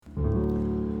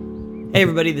Hey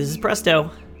everybody, this is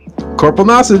Presto. Corporal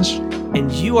Nosage.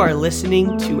 And you are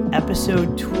listening to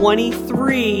episode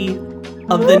 23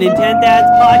 of the Nintendads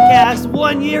Podcast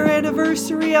 1 year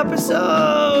anniversary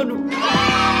episode.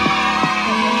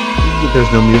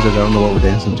 There's no music, I don't know what we're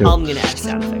dancing to. I'm going to add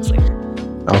sound effects later.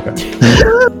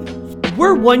 Okay.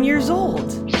 We're 1 year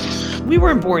old. We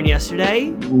weren't born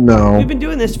yesterday. No. We've been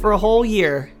doing this for a whole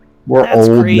year. We're That's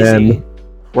old crazy. men.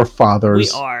 We're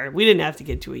fathers. We are. We didn't have to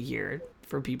get to a year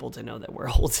for people to know that we're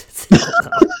old.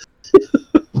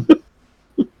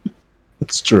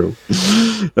 That's true.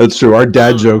 That's true. Our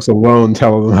dad jokes alone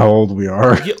tell them how old we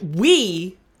are.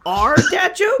 We are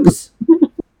dad jokes?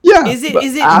 Yeah. Is it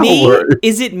me?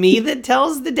 Is it me that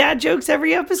tells the dad jokes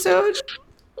every episode?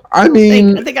 I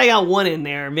mean, I think I got one in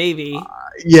there, maybe.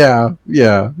 Yeah.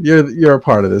 You're a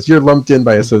part of this. You're lumped in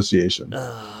by association.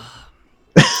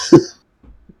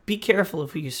 Be careful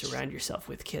if you surround yourself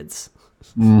with kids.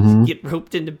 Mm-hmm. Get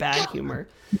roped into bad humor.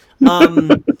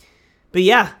 But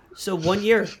yeah, so 1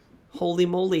 year. Holy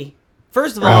moly.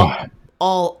 First of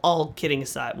all kidding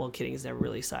aside, well, kidding is never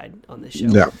really aside on this show.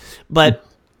 Yeah. But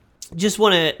just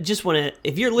want to,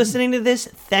 if you're listening to this,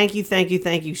 thank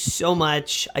you so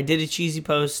much. I did a cheesy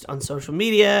post on social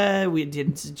media. We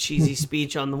did a cheesy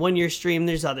speech on the 1 year stream.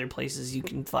 There's other places you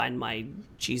can find my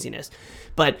cheesiness.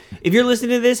 But if you're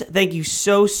listening to this, thank you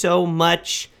so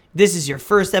much. This is your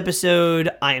first episode.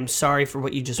 I am sorry for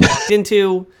what you just walked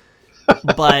into.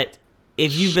 But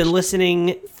if you've been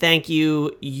listening, thank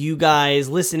you. You guys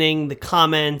listening, the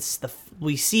comments,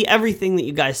 we see everything that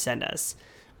you guys send us.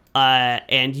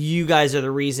 And you guys are the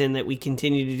reason that we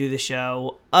continue to do the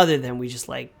show, other than we just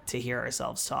like to hear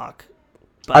ourselves talk.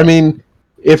 But, I mean,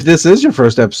 if this is your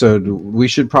first episode, we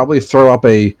should probably throw up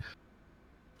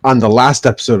on the last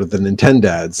episode of the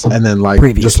Nintendads, and then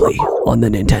previously on the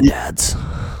Nintendads.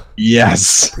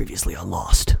 Yes. Previously on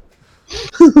Lost.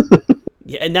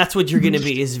 Yeah, and that's what you're going to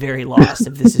be, is very lost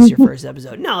if this is your first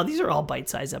episode. No, these are all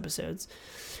bite-sized episodes.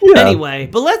 Yeah. Anyway,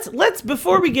 but let's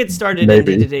before we get started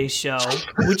into today's show,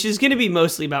 which is going to be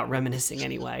mostly about reminiscing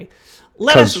anyway,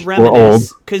 let us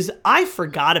reminisce, because I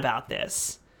forgot about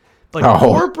this. But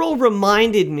Corporal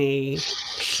reminded me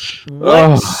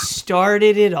what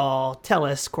started it all. Tell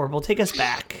us, Corporal, take us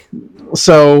back.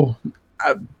 So,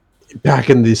 back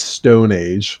in the Stone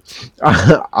Age,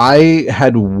 I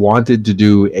had wanted to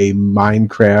do a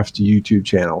Minecraft YouTube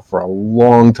channel for a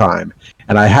long time.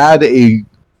 And I had a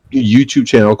YouTube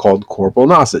channel called Corporal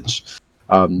Nosage.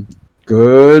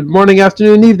 Good morning,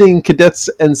 afternoon, evening, cadets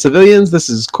and civilians. This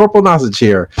is Corporal Nosage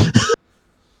here.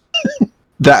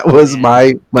 That was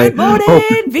my Good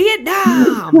morning,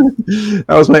 Vietnam.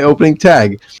 That was my opening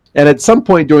tag. And at some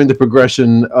point during the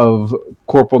progression of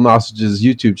Corporal Nosage's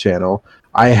YouTube channel,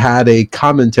 I had a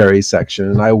commentary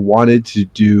section, and I wanted to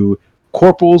do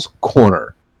Corporal's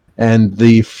Corner. And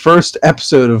the first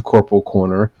episode of Corporal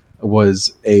Corner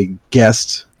was a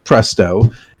guest, Presto,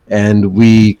 and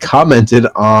we commented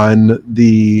on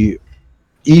the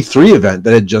E3 event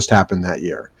that had just happened that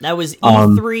year. That was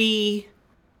E3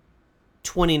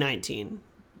 2019.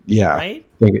 Yeah, right?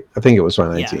 I think it was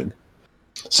 2019. Yeah.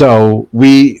 So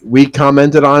we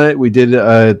commented on it. We did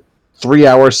a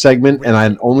 3-hour segment,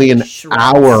 and only an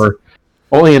hour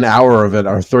of it,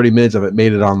 or 30 minutes of it,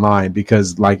 made it online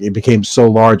because it became so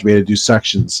large we had to do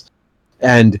sections.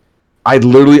 And I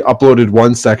literally uploaded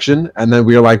one section, and then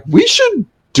we were like, we should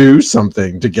do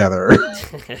something together.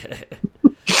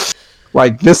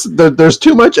 There's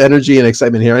too much energy and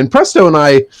excitement here. And Presto and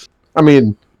I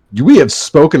mean, we have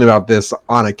spoken about this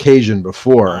on occasion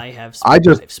before. I have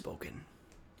spoken.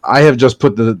 I have just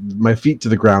put my feet to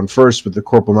the ground first with the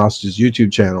Corporal Nosage's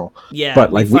YouTube channel. Yeah,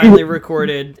 but we finally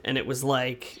recorded, and it was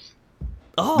like,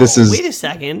 wait a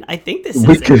second. I think this is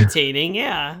entertaining.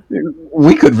 Yeah.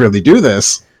 We could really do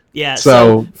this. Yeah,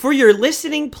 so for your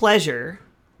listening pleasure,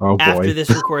 after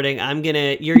this recording,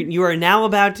 you are now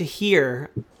about to hear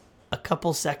a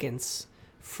couple seconds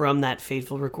from that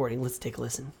fateful recording. Let's take a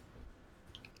listen.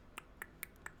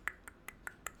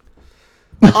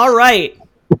 All right.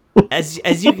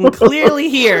 As you can clearly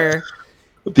hear,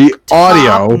 the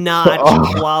audio,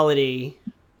 top-notch quality.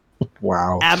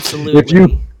 Wow.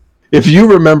 Absolutely. If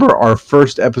you remember our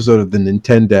first episode of the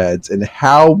Nintendads and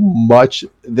how much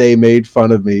they made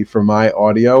fun of me for my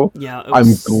audio,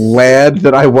 I'm glad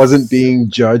that I wasn't being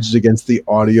judged against the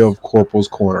audio of Corporal's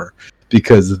Corner,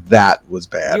 because that was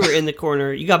bad. You were in the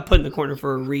corner. You got put in the corner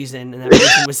for a reason, and that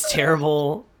reason was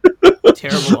terrible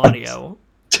audio.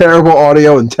 Terrible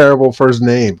audio and terrible first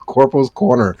name. Corporal's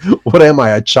Corner. What am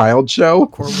I, a child show?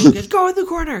 Corporal, just go in the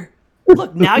corner.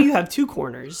 Look, now you have two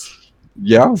corners.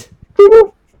 Yeah.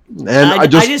 And I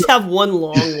just have one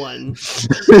long one.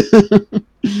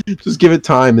 Just give it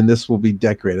time, and this will be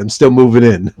decorated. I'm still moving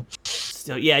in.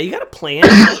 So yeah, you got a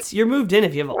plant. You're moved in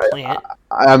if you have a plant.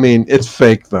 I mean, it's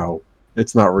fake though.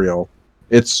 It's not real.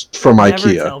 It's from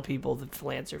IKEA. Never tell people that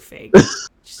plants are fake.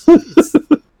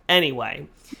 Anyway,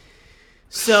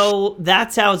 so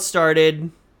that's how it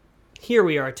started. Here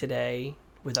we are today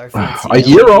with our fancy a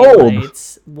year old.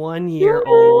 Lights, 1 year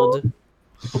old.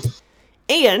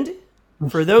 And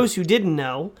for those who didn't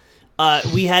know,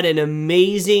 we had an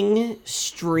amazing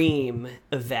stream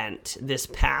event this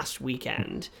past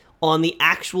weekend. On the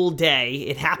actual day,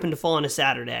 it happened to fall on a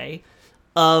Saturday,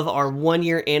 of our 1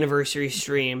 year anniversary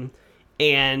stream,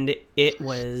 and it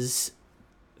was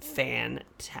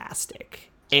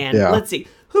fantastic. And let's see,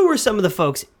 who were some of the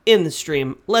folks in the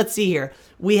stream? Let's see here.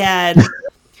 We had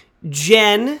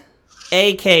Jen,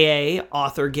 aka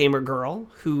Author Gamer Girl,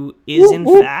 who is in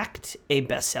fact a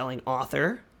best-selling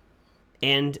author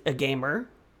and a gamer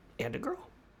and a girl.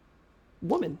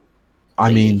 Woman.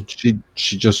 I mean,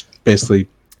 she just basically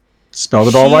spelled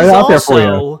it all right out there for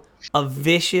you. She's also a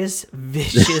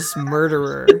vicious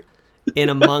murderer in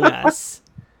Among Us.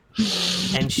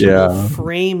 And she will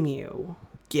frame you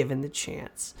given the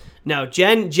chance. No,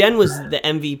 Jen was the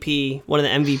MVP, one of the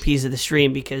MVPs of the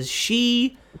stream, because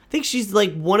I think she's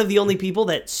like one of the only people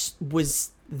that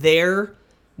was there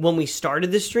when we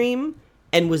started the stream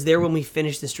and was there when we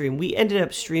finished the stream. We ended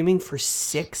up streaming for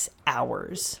 6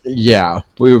 hours. Yeah.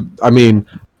 I mean,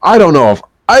 I don't know if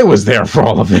I was there for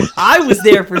all of it. I was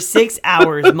there for 6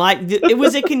 hours. It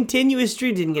was a continuous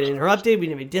stream. Didn't get interrupted. We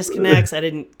didn't have any disconnects. I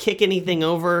didn't kick anything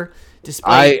over.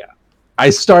 Despite I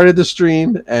started the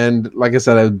stream, and like I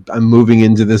said, I'm moving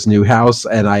into this new house,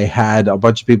 and I had a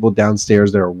bunch of people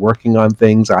downstairs that are working on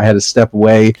things. I had to step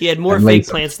away. He had more fake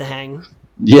plants to hang.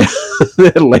 Yeah,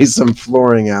 lay some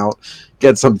flooring out,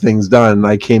 get some things done, and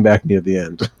I came back near the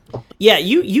end. Yeah,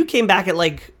 you came back at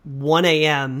like 1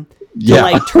 a.m. to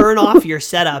like turn off your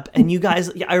setup, and you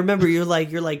guys, I remember you're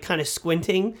like kind of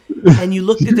squinting, and you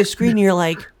looked at the screen, and you're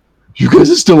like, "You guys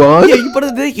are still on?" Yeah,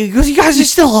 you guys are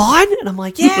still on, and I'm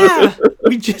like, "Yeah,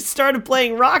 we just started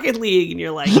playing Rocket League," and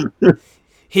you're like,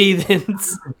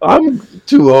 "Heathens." I'm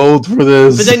too old for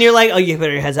this. But then you're like, "Oh, you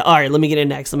better heads up. All right, let me get in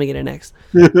next.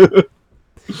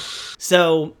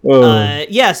 So,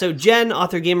 so Jen,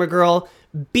 Author Gamer Girl,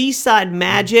 B-Side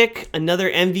Magic, another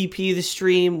MVP of the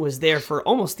stream, was there for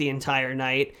almost the entire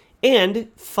night. And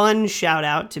fun shout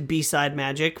out to B-Side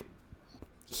Magic.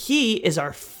 He is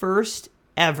our first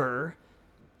ever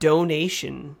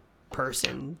donator.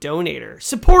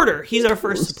 Supporter. He's our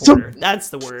first supporter. That's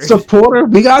the word. Supporter?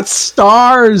 We got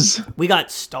stars.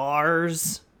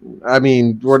 I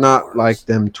mean, we're not like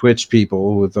them Twitch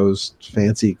people with those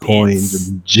fancy coins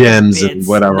and gems and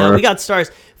whatever. No, we got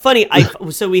stars. Funny,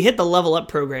 so we hit the level up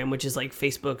program, which is like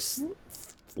Facebook's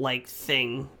like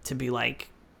thing to be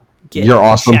like get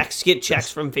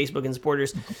checks from Facebook and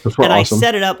supporters. And I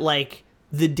set it up like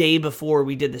the day before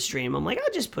we did the stream. I'm like,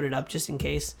 I'll just put it up just in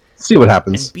case. See what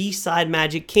happens. And B-Side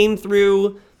Magic came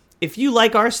through. If you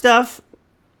like our stuff,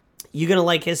 you're going to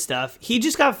like his stuff. He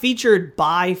just got featured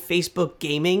by Facebook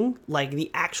Gaming, like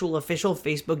the actual official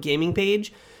Facebook Gaming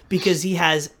page, because he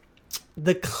has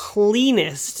the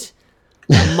cleanest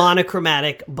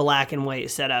monochromatic black and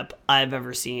white setup I've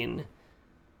ever seen.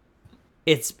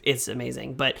 It's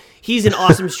amazing. But he's an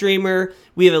awesome streamer.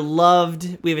 We have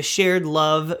a shared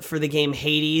love for the game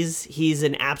Hades. He's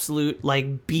an absolute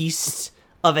like beast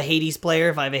of a Hades player.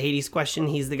 If I have a Hades question,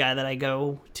 he's the guy that I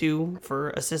go to for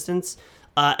assistance.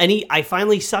 And I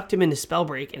finally sucked him into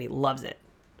Spellbreak, and he loves it.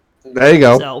 There you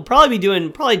go. So we'll probably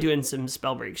doing some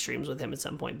Spellbreak streams with him at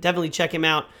some point. Definitely check him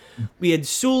out. We had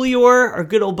Sulior, our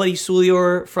good old buddy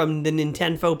Sulior from the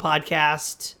Nintendo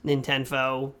Podcast.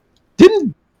 Nintendo.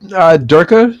 Didn't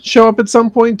Durka show up at some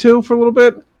point too for a little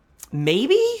bit?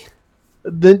 Maybe.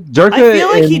 Durka. I feel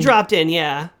like he dropped in.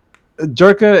 Yeah.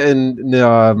 Durka and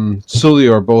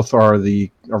Sulior both are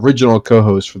the original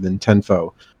co-hosts for the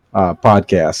Nintendo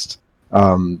podcast.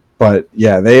 But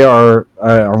yeah, they are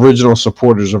original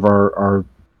supporters of our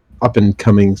up and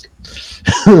coming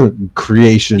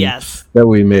creation that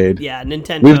we made. Yeah,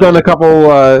 Nintendo. We've done a couple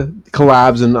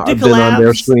collabs and I've been on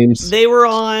their streams. We were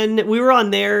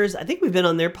on theirs. I think we've been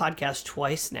on their podcast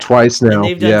twice now. And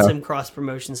they've done some cross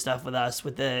promotion stuff with us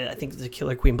with I think the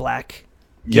Killer Queen Black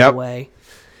giveaway.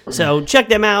 So check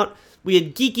them out. We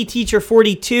had Geeky Teacher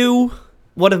 42,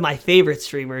 one of my favorite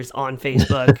streamers on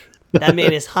Facebook. That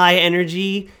man is high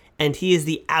energy, and he is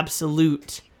the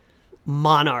absolute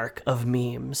monarch of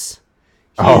memes.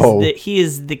 He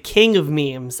is the king of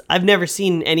memes. I've never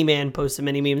seen any man post so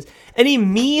many memes. Any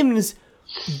memes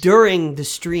during the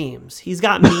streams. He's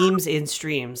got memes in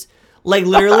streams. Like,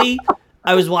 literally,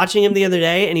 I was watching him the other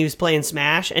day, and he was playing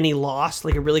Smash, and he lost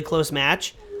like a really close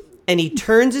match, and he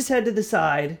turns his head to the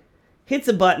side, hits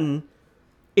a button,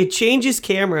 it changes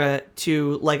camera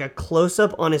to like a close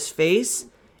up on his face,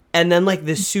 and then like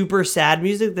the super sad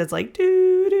music that's like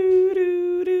do do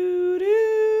do do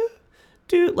do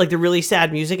do, like the really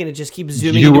sad music, and it just keeps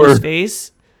zooming into his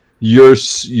face. Your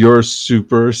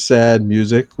super sad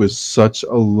music was such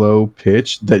a low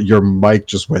pitch that your mic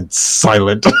just went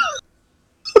silent.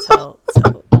 That's how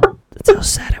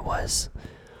sad it was.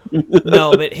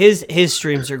 No, but his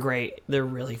streams are great. They're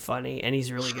really funny, and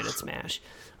he's really good at Smash.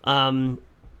 A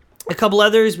couple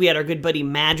others. We had our good buddy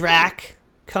Madrak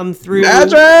come through.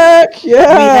 Madrak,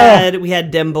 yeah. We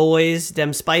had them boys,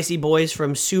 them spicy boys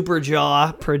from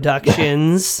Superjaw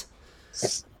Productions.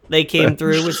 They came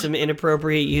through with some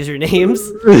inappropriate usernames.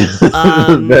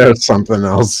 There's something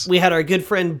else. We had our good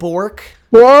friend Bork.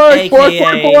 Bork,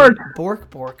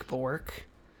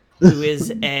 who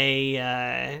is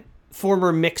a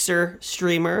former Mixer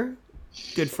streamer,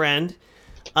 good friend.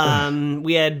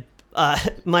 We had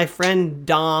my friend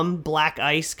Dom Black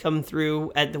Ice come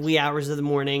through at the wee hours of the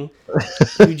morning,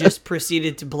 who just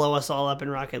proceeded to blow us all up in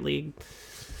Rocket League.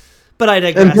 But I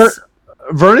digress.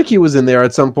 Wernicke was in there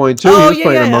at some point too. Oh, yeah.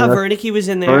 Wernicke was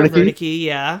in there. Wernicke,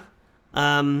 yeah.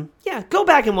 Yeah, go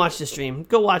back and watch the stream.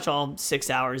 Go watch all 6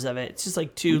 hours of it. It's just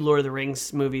like 2 Lord of the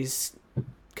Rings movies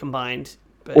combined.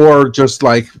 But... Or just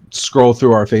like scroll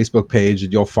through our Facebook page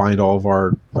and you'll find all of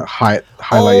our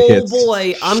highlight hits. Oh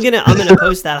boy, I'm gonna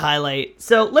post that highlight.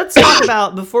 So let's talk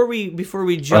about before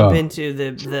we jump into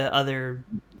the other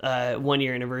 1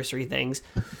 year anniversary things.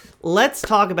 Let's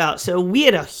talk about. So we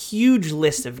had a huge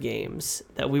list of games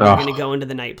that we were going to go into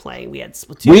the night playing. We had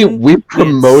Splatoon. We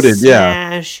promoted, we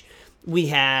had Smash, we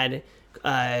had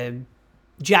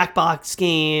Jackbox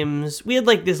games. We had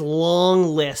like this long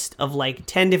list of like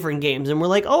 10 different games, and we're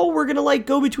like, oh, we're gonna like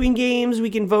go between games.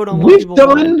 We can vote on what people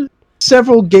want. We've done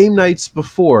several game nights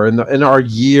before in our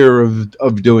year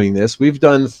of doing this. We've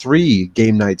done 3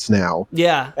 game nights now.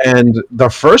 Yeah, and the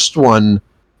first one,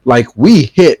 like we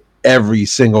hit every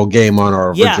single game on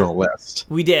our original list.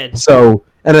 We did. So,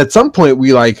 and at some point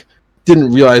we like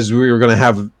didn't realize we were going to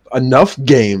have enough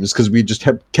games because we just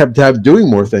kept doing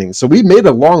more things. So we made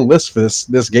a long list for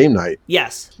this game night.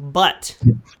 Yes, but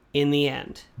in the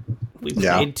end, we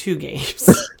played 2 games.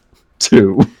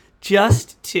 2.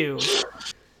 Just 2.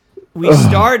 We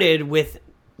started with.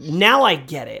 Now I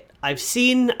get it. I've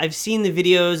seen the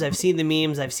videos, I've seen the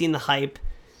memes, I've seen the hype,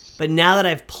 but now that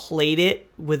I've played it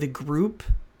with a group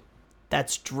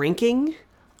that's drinking,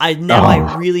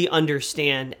 I really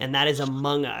understand, and that is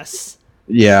Among Us.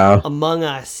 Yeah. Among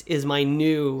Us is my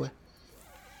new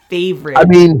favorite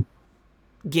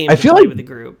game I to feel play like with a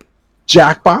group.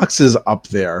 Jackbox is up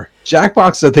there.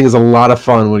 Jackbox, I think, is a lot of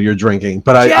fun when you're drinking,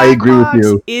 but I agree with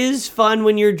you. Jackbox is fun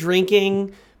when you're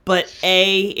drinking, but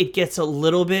A, it gets a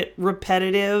little bit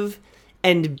repetitive,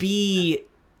 and B,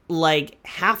 like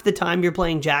half the time you're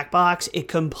playing Jackbox, it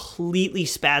completely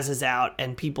spazzes out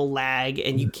and people lag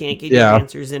and you can't get your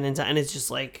answers in time, and it's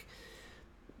just like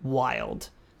wild.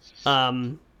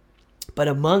 But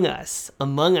Among Us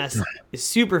is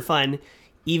super fun,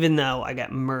 even though I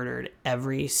got murdered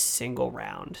every single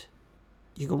round.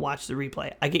 You can watch the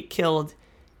replay. I get killed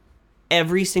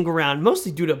every single round,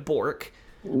 mostly due to Bork.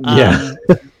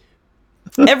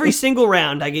 Every single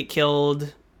round I get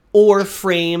killed or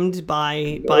framed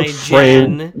by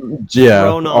Jen,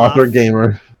 thrown off, author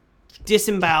gamer,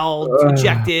 disemboweled,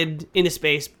 ejected into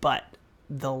space. But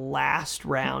the last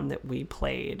round that we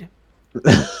played,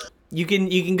 you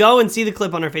can go and see the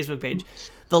clip on our Facebook page.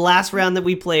 The last round that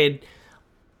we played,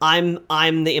 I'm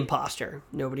the imposter.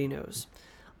 Nobody knows.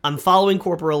 I'm following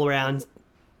Corporal around.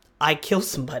 I kill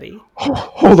somebody.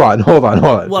 Hold on.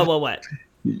 What?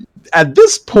 At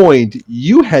this point,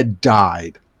 you had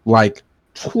died like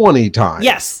 20 times.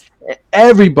 Yes.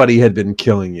 Everybody had been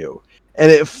killing you.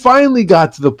 And it finally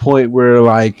got to the point where,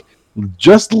 like,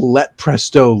 just let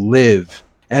Presto live.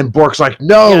 And Bork's like,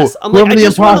 no, yes. I'm like, I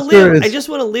just want to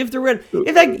live through it.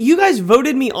 In fact, you guys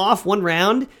voted me off one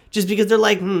round just because they're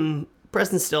like,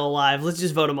 Preston's still alive. Let's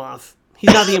just vote him off.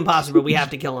 He's not the imposter, but we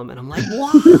have to kill him. And I'm like,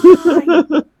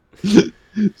 why?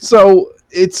 So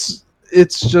it's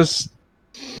just...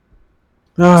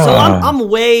 So I'm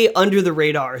way under the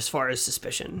radar as far as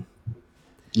suspicion.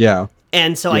 Yeah.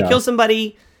 And so I kill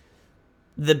somebody,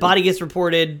 the body gets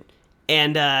reported,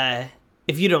 and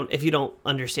if you don't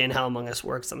understand how Among Us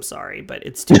works, I'm sorry, but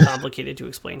it's too complicated to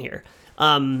explain here.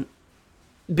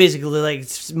 Basically, like,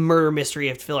 it's murder mystery.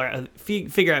 You have to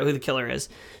figure out who the killer is.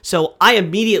 So I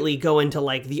immediately go into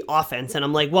like the offense, and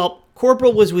I'm like, well,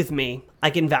 Corporal was with me. I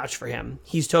can vouch for him.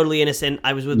 He's totally innocent.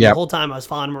 I was with him the whole time. I was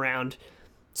following him around.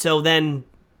 So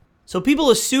people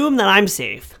assume that I'm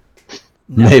safe.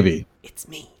 No, maybe it's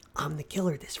me. I'm the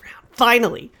killer this round.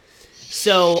 Finally.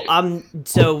 So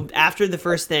after the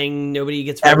first thing, nobody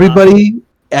gets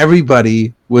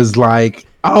everybody was like,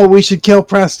 "Oh, we should kill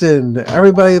Preston."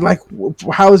 Everybody like,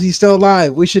 "How is he still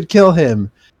alive? We should kill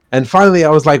him." And finally, I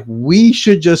was like, "We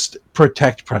should just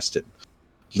protect Preston.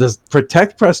 Just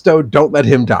protect Presto. Don't let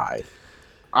him die.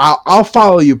 I'll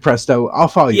follow you, Presto. I'll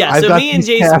follow you." Yeah. So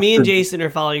me and Jason are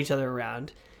following each other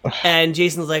around, and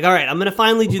Jason's like, "All right, I'm gonna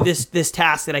finally do this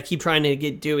task that I keep trying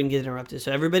to do and get interrupted."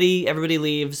 So everybody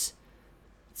leaves.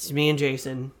 It's me and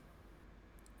Jason.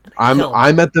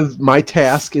 I'm at my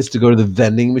task is to go to the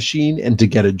vending machine and to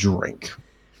get a drink.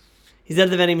 He's at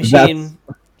the vending machine.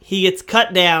 He gets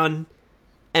cut down,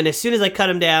 and as soon as I cut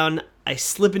him down, I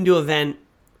slip into a vent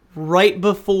right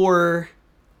before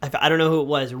I don't know who it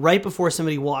was. Right before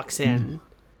somebody walks in,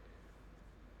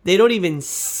 they don't even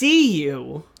see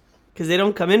you because they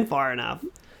don't come in far enough.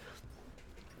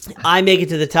 I make it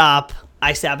to the top.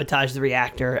 I sabotage the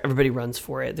reactor. Everybody runs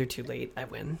for it. They're too late. I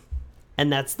win.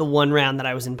 And that's the one round that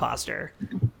I was imposter.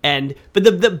 But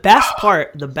the best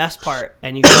part,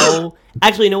 and you go,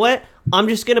 actually, you know what? Well, no,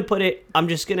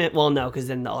 because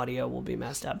then the audio will be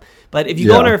messed up. But if you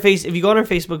go on our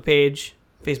Facebook page,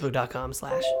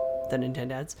 facebook.com/the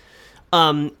Nintendads,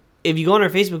 if you go on our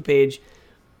Facebook page,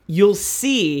 you'll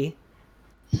see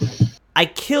I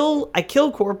kill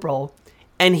Corporal,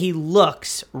 and he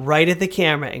looks right at the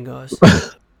camera and goes,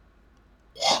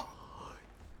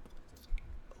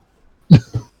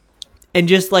 and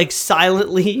just like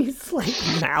silently like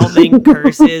mouthing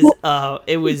curses.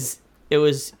 It was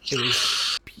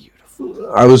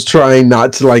beautiful. I was trying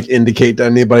not to like indicate to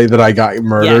anybody that I got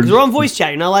murdered. Yeah, because we're on voice chat.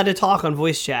 You're not allowed to talk on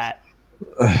voice chat.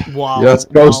 That's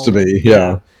supposed to be,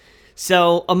 yeah.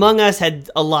 So Among Us had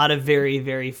a lot of very,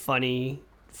 very fun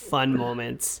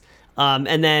moments.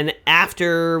 And then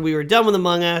after we were done with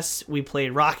Among Us, we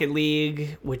played Rocket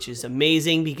League, which is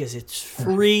amazing because it's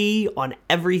free on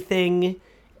everything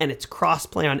and it's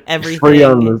crossplay on everything. Free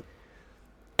on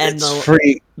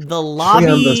free. The lobby,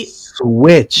 free on the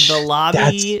Switch. The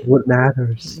lobby. That's what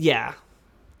matters. Yeah.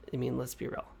 I mean, let's be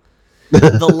real.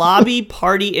 The lobby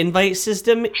party invite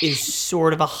system is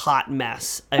sort of a hot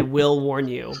mess. I will warn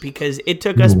you, because it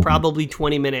took us probably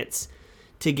 20 minutes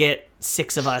to get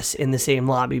 6 of us in the same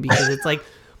lobby, because it's like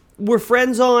we're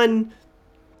friends on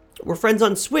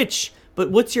Switch,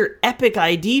 but what's your Epic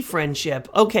ID friendship?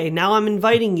 Okay, now I'm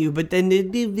inviting you, but then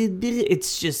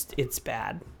it's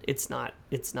bad. It's not.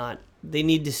 They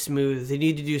need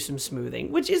to do some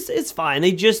smoothing, which is it's fine.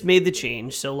 They just made the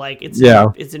change, so like it's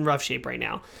in rough shape right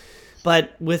now.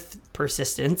 But with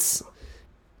persistence,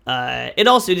 it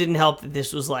also didn't help that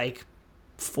this was like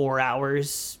 4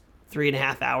 hours,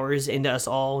 3.5 hours into us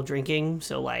all drinking.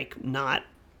 So like not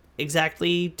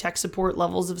exactly tech support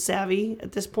levels of savvy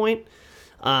at this point.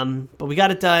 But we got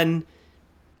it done.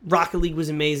 Rocket League was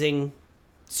amazing.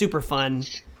 Super fun.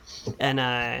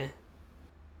 And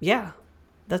yeah,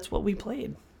 that's what we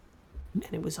played.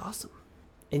 And it was awesome.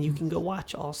 And you can go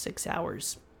watch all 6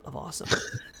 hours of awesome.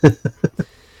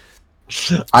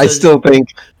 I still think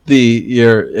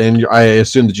I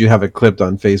assume that you have it clipped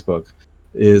on Facebook,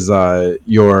 is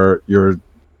you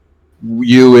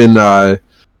and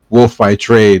Wolf by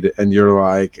Trade, and you're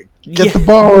like, get the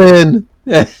ball in.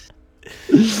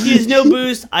 He has no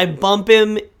boost. I bump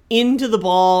him into the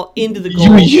ball, into the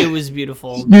goal. It was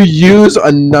beautiful. You use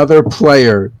another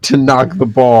player to knock the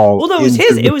ball. Well, no, it was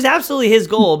his. It was absolutely his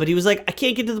goal, but he was like, I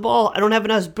can't get to the ball. I don't have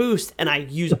enough boost. And I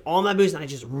use all my boost, and I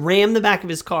just ram the back of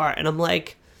his car. And I'm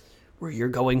like, where you're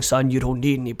going, son, you don't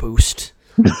need any boost.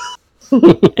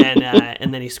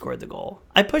 and then he scored the goal.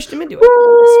 I pushed him into it.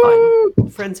 It's fine.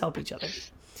 Friends help each other.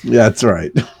 Yeah, that's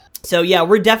right. So, yeah,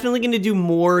 we're definitely going to do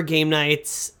more game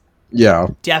nights. Yeah.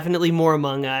 Definitely more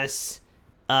Among Us.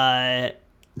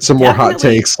 Some more hot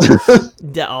takes.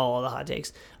 All the hot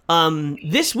takes.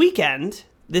 This weekend,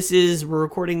 we're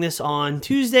recording this on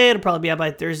Tuesday. It'll probably be out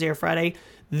by Thursday or Friday.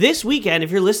 This weekend,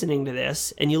 if you're listening to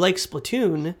this and you like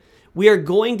Splatoon, we are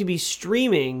going to be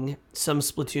streaming some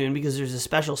Splatoon because there's a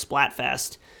special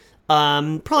Splatfest.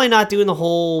 Probably not doing the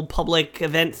whole public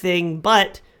event thing,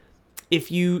 but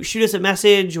if you shoot us a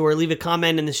message or leave a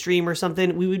comment in the stream or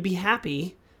something, we would be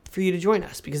happy for you to join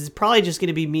us, because it's probably just going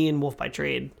to be me and Wolf by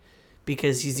Trade,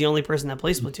 because he's the only person that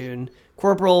plays Splatoon.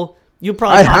 Corporal, you'll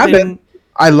probably pop in.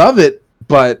 I love it,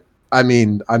 but I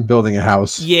mean, I'm building a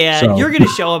house. Yeah, so. You're going to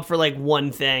show up for like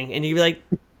one thing, and you'll be like,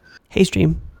 hey,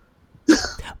 stream.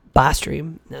 Bye,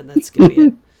 stream. No, that's going to be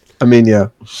it. I mean, yeah.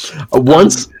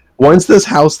 Once once this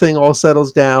house thing all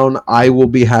settles down, I will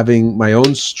be having my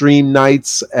own stream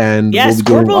nights, and we'll be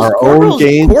doing our own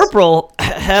games. Corporal,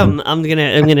 I'm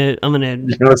gonna.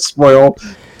 You're gonna spoil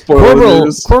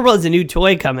Corporal has a new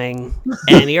toy coming,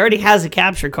 and he already has a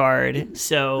capture card,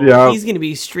 so he's gonna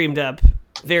be streamed up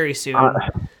very soon.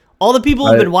 All the people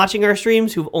who've been watching our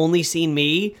streams who've only seen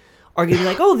me are gonna be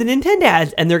like, "Oh, the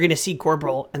Nintendads," and they're gonna see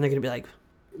Corporal, and they're gonna be like,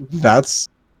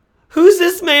 who's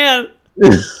this man?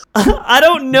 I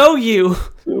don't know you.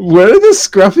 Where did this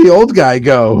scruffy old guy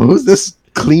go? Who's this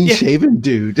clean-shaven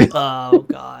dude? Oh,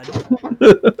 God.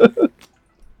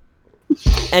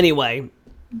 Anyway,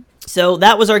 so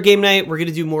that was our game night. We're going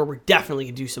to do more. We're definitely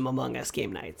going to do some Among Us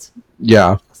game nights.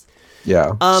 Yeah.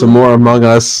 Some more Among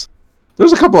Us.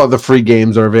 There's a couple other free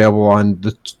games that are available on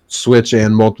the Switch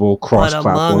and multiple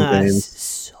cross-platform games. Is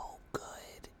so good.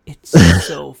 It's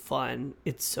so fun.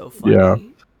 It's so funny. Yeah.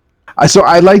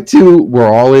 We're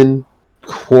all in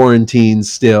quarantine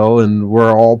still, and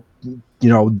we're all,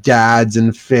 dads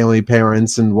and family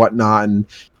parents and whatnot, and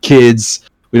kids.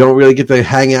 We don't really get to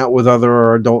hang out with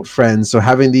other adult friends. So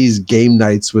having these game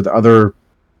nights with other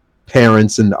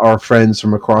parents and our friends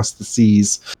from across the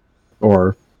seas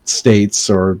or states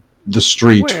or the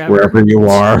street, wherever you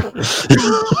are,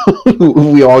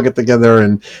 we all get together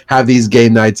and have these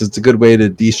game nights. It's a good way to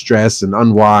de-stress and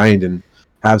unwind and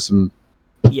have some.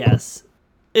 Yes,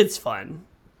 it's fun.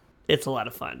 It's a lot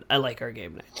of fun. I like our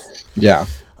game nights. Yeah.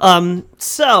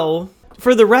 So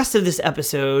for the rest of this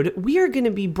episode, we are going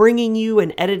to be bringing you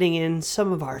and editing in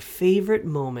some of our favorite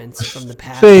moments from the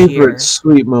past year.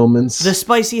 Sweet moments. The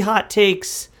spicy hot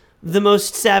takes, the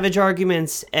most savage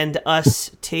arguments, and us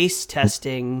taste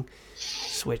testing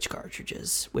Switch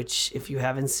cartridges, which, if you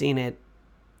haven't seen it,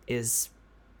 is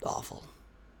awful.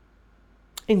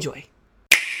 Enjoy.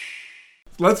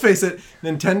 Let's face it,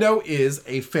 Nintendo is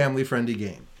a family-friendly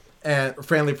game and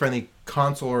family-friendly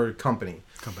console or company.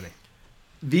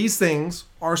 These things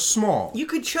are small. You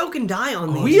could choke and die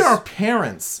on these. We are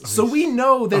parents, so we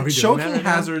know that choking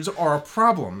hazards are a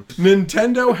problem.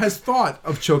 Nintendo has thought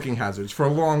of choking hazards for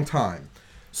a long time.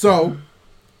 So,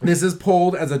 this is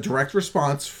pulled as a direct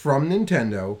response from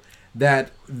Nintendo that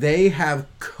they have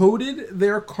coated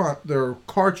their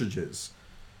cartridges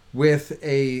with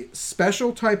a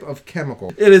special type of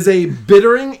chemical. It is a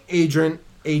bittering agent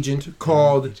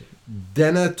called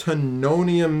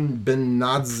denatonium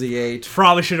benzoate.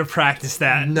 Probably should have practiced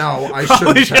that. No, I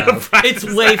shouldn't have. It's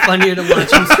way funnier to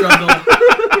watch him struggle.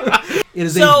 It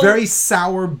is a very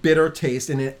sour, bitter taste,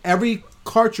 and every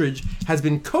cartridge has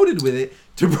been coated with it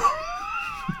to...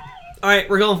 All right,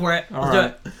 we're going for it. Let's do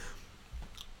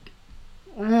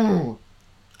it.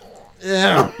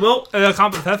 Yeah. Well,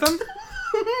 competition?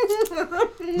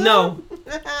 No.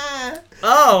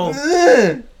 Oh,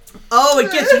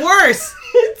 it gets worse.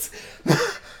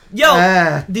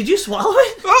 Yo, did you swallow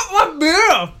it? Oh, what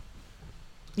beer?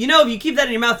 You know, if you keep that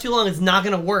in your mouth too long, it's not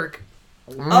going to work.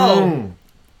 Oh,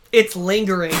 it's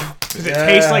lingering. Because it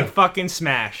tastes like fucking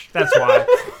Smash. That's why.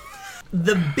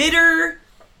 The bitter,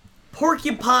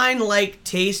 porcupine-like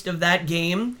taste of that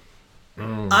game,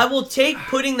 I will take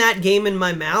putting that game in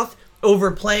my mouth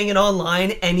over playing it online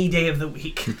any day of the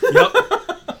week. Yep.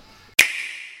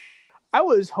 I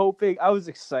was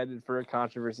excited for a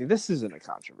controversy. This isn't a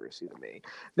controversy to me.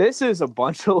 This is a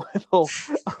bunch of little...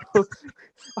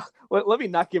 Let me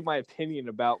not give my opinion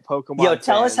about Pokemon. Yo,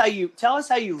 tell us how you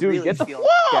Dude, really get the feel.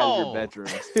 out of your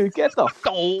bedrooms. Dude, get the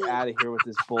out of here with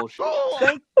this bullshit.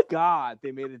 Thank God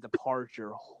they made a departure.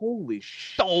 Holy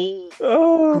shit.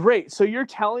 Great. So you're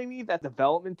telling me that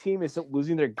development team isn't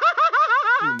losing their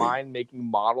mind making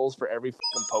models for every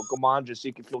fucking Pokemon just so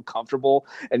you can feel comfortable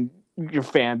and your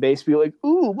fan base be like,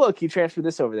 ooh, look, he transferred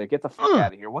this over there. Get the fuck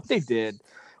out of here. What they did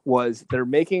was they're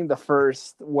making the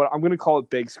first, what I'm going to call it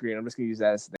big screen. I'm just going to use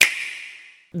that as the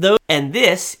name. And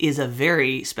this is a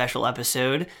very special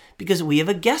episode because we have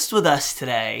a guest with us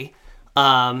today.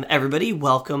 Everybody,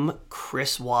 welcome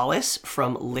Chris Wallace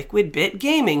from Liquid Bit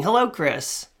Gaming. Hello,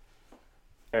 Chris.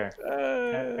 Thanks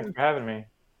for having me.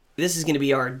 This is going to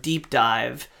be our deep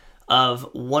dive of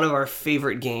one of our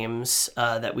favorite games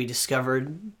that we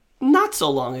discovered not so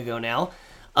long ago now.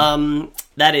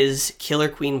 That is Killer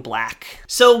Queen Black.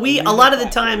 So a lot of the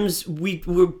times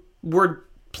we're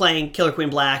playing Killer Queen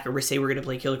Black, or we say we're going to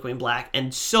play Killer Queen Black,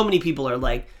 and so many people are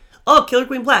like, oh, Killer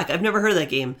Queen Black, I've never heard of that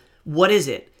game. What is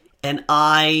it? And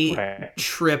I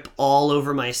trip all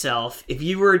over myself.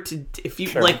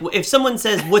 If someone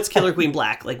says, what's Killer Queen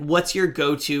Black? Like, what's your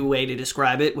go-to way to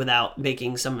describe it without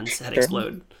making someone's head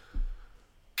explode?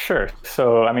 Sure.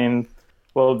 So, I mean,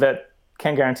 well, that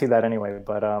can't guarantee that anyway,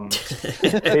 but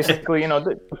basically,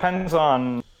 it depends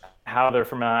on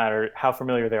how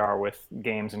familiar they are with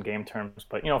games and game terms.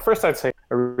 But first I'd say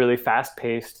a really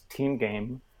fast-paced team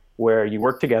game where you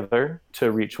work together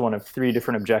to reach one of 3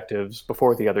 different objectives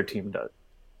before the other team does.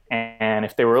 And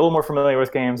if they were a little more familiar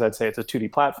with games, I'd say it's a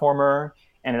 2D platformer,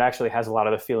 and it actually has a lot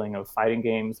of the feeling of fighting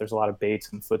games. There's a lot of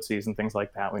baits and footsies and things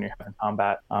like that when you're having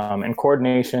combat. And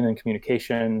coordination and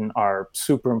communication are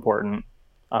super important.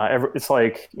 It's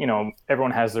like,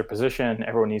 everyone has their position.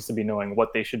 Everyone needs to be knowing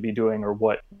what they should be doing or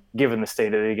what, given the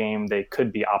state of the game, they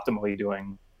could be optimally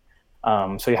doing.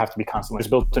 So you have to be constantly, there's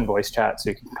built-in voice chat, so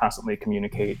you can constantly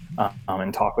communicate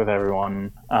and talk with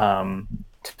everyone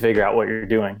to figure out what you're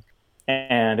doing.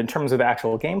 And in terms of the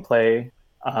actual gameplay,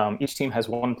 each team has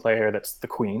 1 player that's the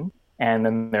queen, and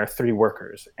then there are 3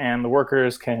 workers. And the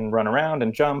workers can run around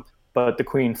and jump, but the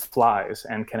queen flies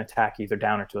and can attack either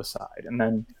down or to the side. And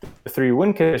then the 3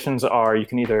 win conditions are you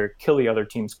can either kill the other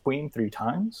team's queen 3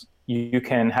 times, you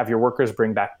can have your workers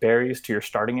bring back berries to your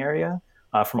starting area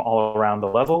from all around the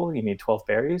level, you need 12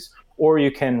 berries, or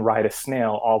you can ride a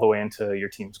snail all the way into your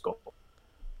team's goal.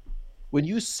 When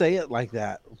you say it like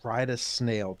that, ride a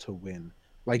snail to win.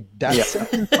 Like, that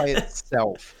sentence by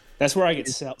itself. That's where I get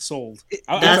sold.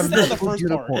 That's the first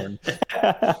unicorn.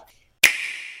 part.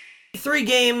 3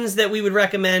 games that we would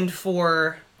recommend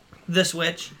for the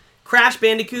Switch. Crash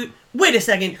Bandicoot. Wait a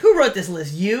second. Who wrote this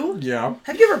list? You? Yeah.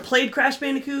 Have you ever played Crash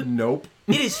Bandicoot? Nope.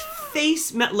 It is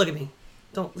Look at me.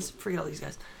 Don't listen. Forget all these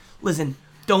guys. Listen.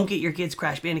 Don't get your kids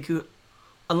Crash Bandicoot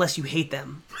unless you hate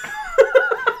them.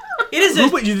 It is.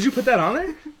 Did you put that on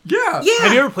there? Yeah. Yeah.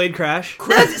 Have you ever played Crash?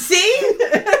 See?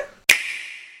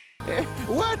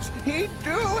 What's he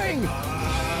doing?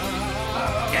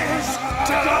 Is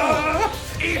to go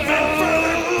even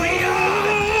further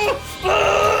beyond.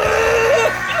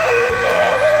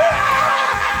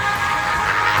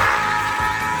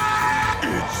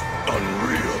 It's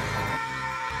unreal.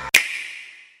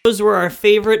 Those were our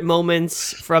favorite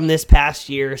moments from this past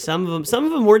year. Some of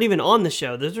them weren't even on the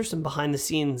show. Those are some behind the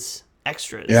scenes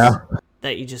extras. Yeah.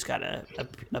 That you just got a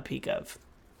peek of.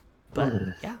 But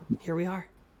yeah, here we are.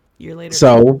 A year later.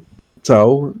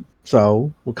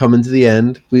 So we're coming to the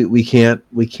end. We can't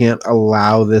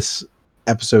allow this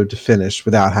episode to finish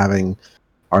without having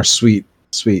our sweet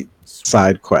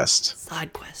side quest.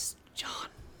 Side quest, John.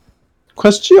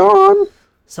 Question.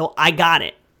 So I got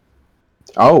it.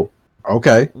 Oh,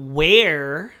 okay.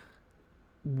 What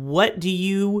do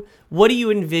you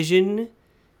envision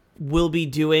we'll be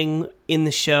doing in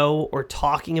the show or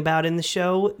talking about in the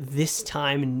show this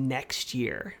time next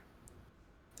year?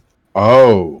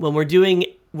 Oh. When we're doing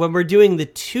the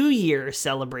 2-year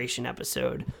celebration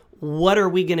episode, what are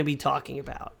we going to be talking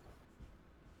about?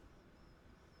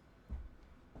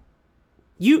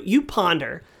 You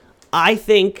ponder. I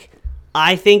think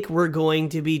we're going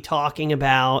to be talking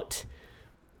about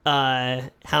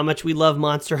how much we love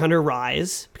Monster Hunter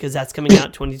Rise, because that's coming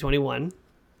out 2021.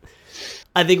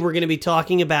 I think we're going to be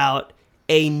talking about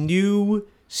a new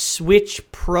Switch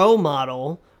Pro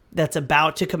model that's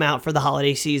about to come out for the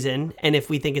holiday season, and if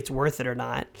we think it's worth it or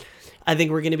not. I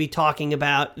think we're going to be talking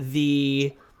about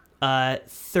the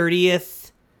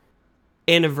 30th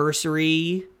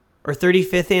anniversary or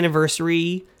 35th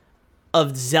anniversary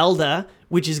of Zelda,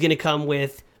 which is going to come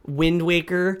with Wind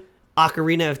Waker,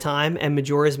 Ocarina of Time, and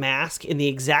Majora's Mask in the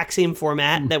exact same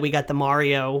format that we got the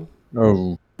Mario thing,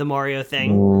 and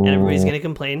everybody's going to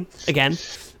complain again.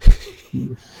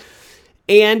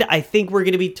 And I think we're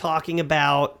going to be talking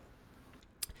about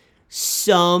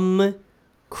some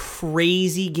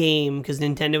crazy game, because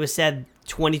Nintendo has said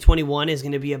 2021 is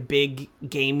going to be a big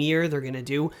game year. They're going to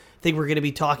do. I think we're going to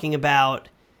be talking about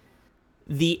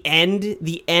the end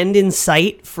in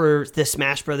sight for the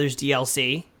Smash Brothers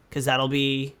DLC, because those will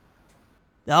be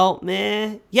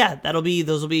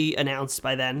announced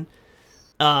by then.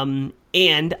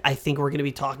 And I think we're going to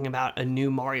be talking about a new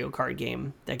Mario Kart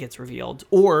game that gets revealed,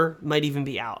 or might even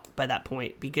be out by that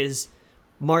point, because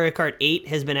Mario Kart 8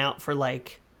 has been out for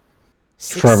like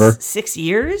 6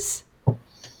 years.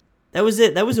 That was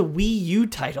it. That was a Wii U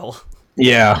title.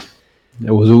 Yeah. It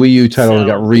was a Wii U title and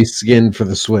got reskinned for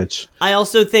the Switch. I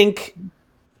also think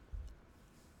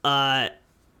our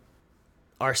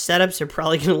setups are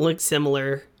probably going to look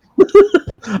similar.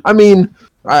 I mean,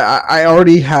 I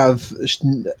already have.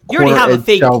 You already have a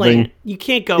fake shelving. plant. You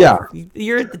can't go. Yeah.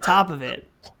 You're at the top of it.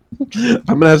 I'm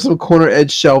gonna have some corner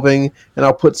edge shelving, and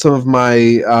I'll put some of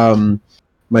my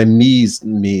my Mii's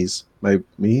my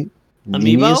me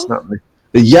Amiibo? not me.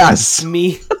 Yes.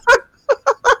 Me.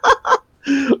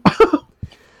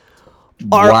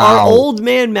 Our old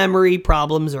man memory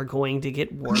problems are going to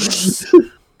get worse.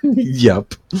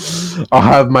 Yep. I'll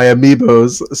have my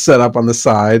amiibos set up on the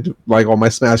side, like all my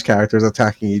Smash characters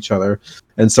attacking each other,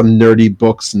 and some nerdy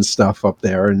books and stuff up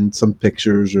there, and some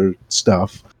pictures or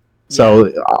stuff.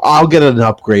 So I'll get an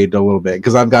upgrade a little bit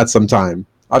because I've got some time.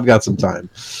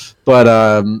 But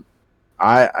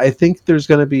I think there's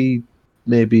going to be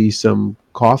maybe some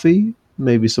coffee,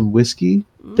 maybe some whiskey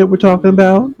that we're talking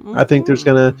about. I think there's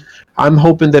going to... I'm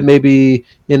hoping that maybe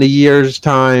in a year's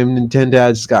time, Nintendads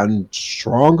has gotten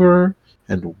stronger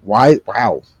and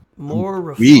more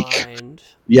refined.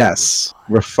 Yes,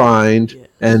 refined. Yes.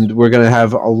 And we're going to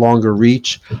have a longer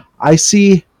reach. I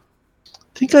think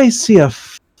I see a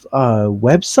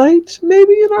website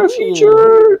maybe in our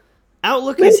future.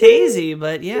 Outlook is hazy,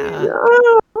 but yeah.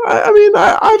 I mean,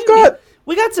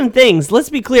 we got some things. Let's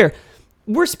be clear.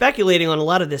 We're speculating on a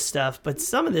lot of this stuff, but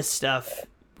some of this stuff,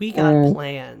 we got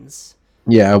plans.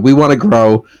 Yeah, we want to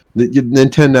grow. The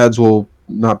Nintendads will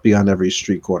not be on every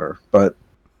street corner, but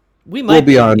we might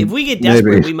be on. If we get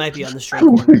desperate, maybe. We might be on the street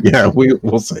corner. Yeah,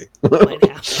 we'll see. Might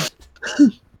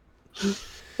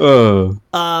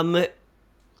happen.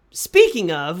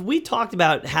 Speaking of, we talked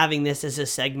about having this as a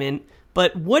segment,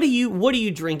 but what are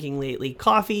you drinking lately?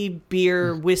 Coffee,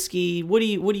 beer, whiskey? What are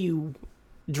you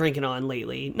drinking on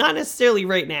lately? Not necessarily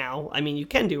right now. I mean, you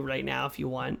can do right now if you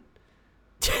want.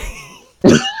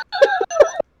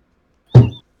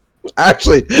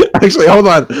 Actually, hold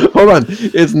on.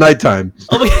 It's nighttime.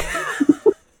 Oh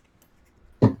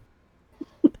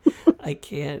I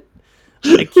can't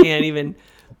even.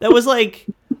 That was like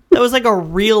a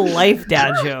real life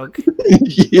dad joke.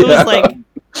 Yeah. It was like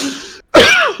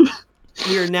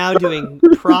we are now doing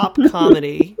prop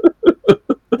comedy.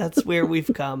 That's where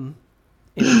we've come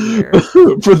in a year.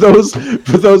 For those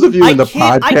of you in the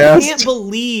podcast, I can't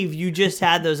believe you just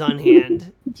had those on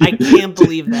hand. I can't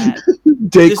believe that.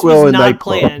 This was not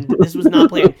planned. This was not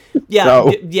planned. Yeah,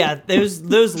 no. Yeah. Those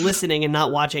listening and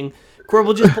not watching,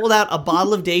 Corporal just pulled out a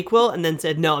bottle of Dayquil and then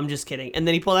said, "No, I'm just kidding." And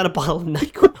then he pulled out a bottle of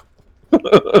NyQuil.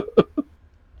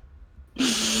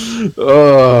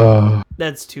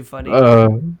 That's too funny.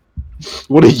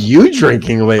 What are you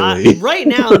drinking lately? Right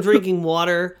now, I'm drinking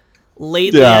water.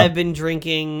 Lately, I've been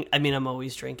drinking. I mean, I'm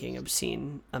always drinking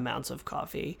obscene amounts of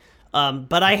coffee.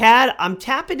 But I'm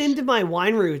tapping into my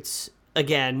wine roots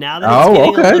again. Now that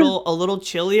it's getting a little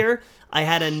chillier, I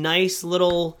had a nice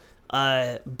little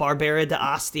Barbera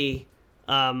d'Asti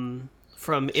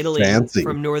from Italy,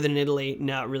 from northern Italy.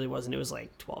 No, it really wasn't. It was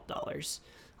like $12.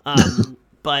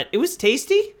 But it was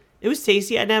tasty. I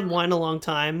hadn't had wine in a long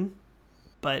time,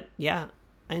 but yeah,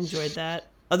 I enjoyed that.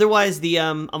 Otherwise,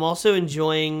 I'm also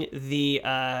enjoying the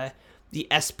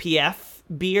SPF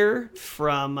beer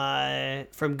from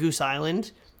Goose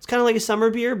Island. It's kind of like a summer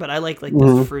beer, but I like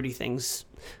the fruity things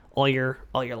all year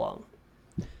long.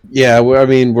 Yeah, I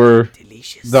mean we're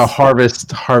delicious. The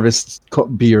harvest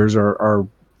beers are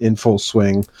in full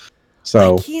swing.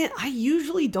 So I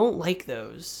usually don't like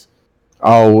those.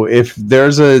 Oh, if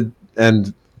there's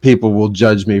and people will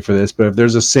judge me for this, but if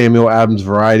there's a Samuel Adams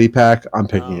variety pack, I'm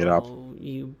picking it up.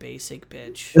 You basic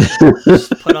bitch.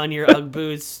 Just put on your Ugg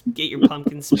boots, get your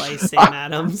pumpkin spice Sam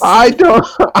Adams. I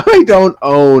don't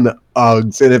own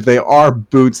Uggs, and if they are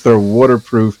boots, they're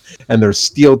waterproof and they're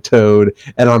steel-toed,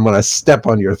 and I'm gonna step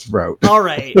on your throat. All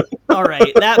right.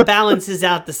 That balances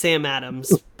out the Sam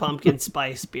Adams pumpkin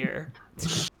spice beer.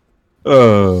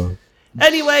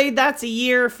 Anyway, that's a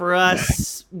year for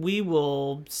us. We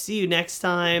will see you next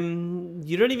time.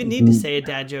 You don't even need to say a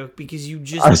dad joke because you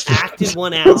just acted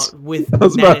one out with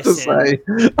medicine. About to say,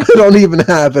 I don't even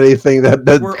have anything that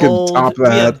We're could old, top that.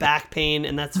 We have back pain,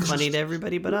 and that's funny to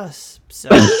everybody but us. So,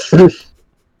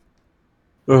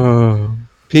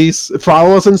 peace.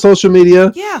 Follow us on social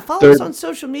media. Yeah, follow us on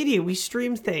social media. We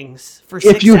stream things for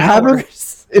 6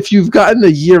 hours. If you've gotten a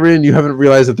year in, you haven't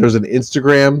realized that there's an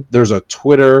Instagram, there's a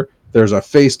Twitter. There's a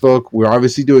Facebook. We're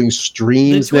obviously doing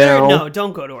streams now. No,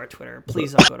 don't go to our Twitter.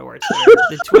 Please don't go to our Twitter.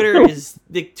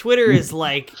 The Twitter is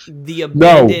like the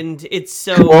abandoned. It's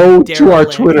so go derelict. To our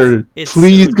Twitter.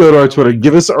 Please go to our Twitter.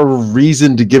 Give us a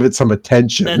reason to give it some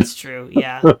attention. That's true.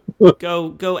 Yeah.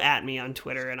 Go at me on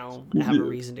Twitter and I'll have a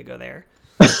reason to go there.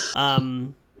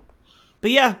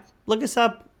 But yeah, look us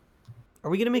up. Are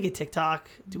we gonna make a TikTok?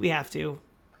 Do we have to?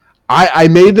 I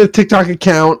made a TikTok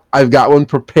account. I've got one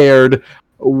prepared.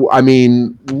 I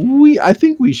mean, I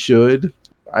think we should.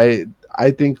 I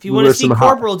think if you want to see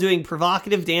Corporal doing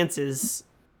provocative dances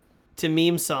to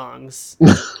meme songs,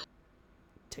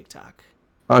 TikTok.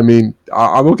 I mean,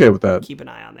 I'm okay with that. Keep an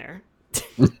eye on there.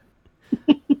 All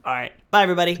right. Bye,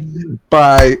 everybody.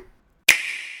 Bye.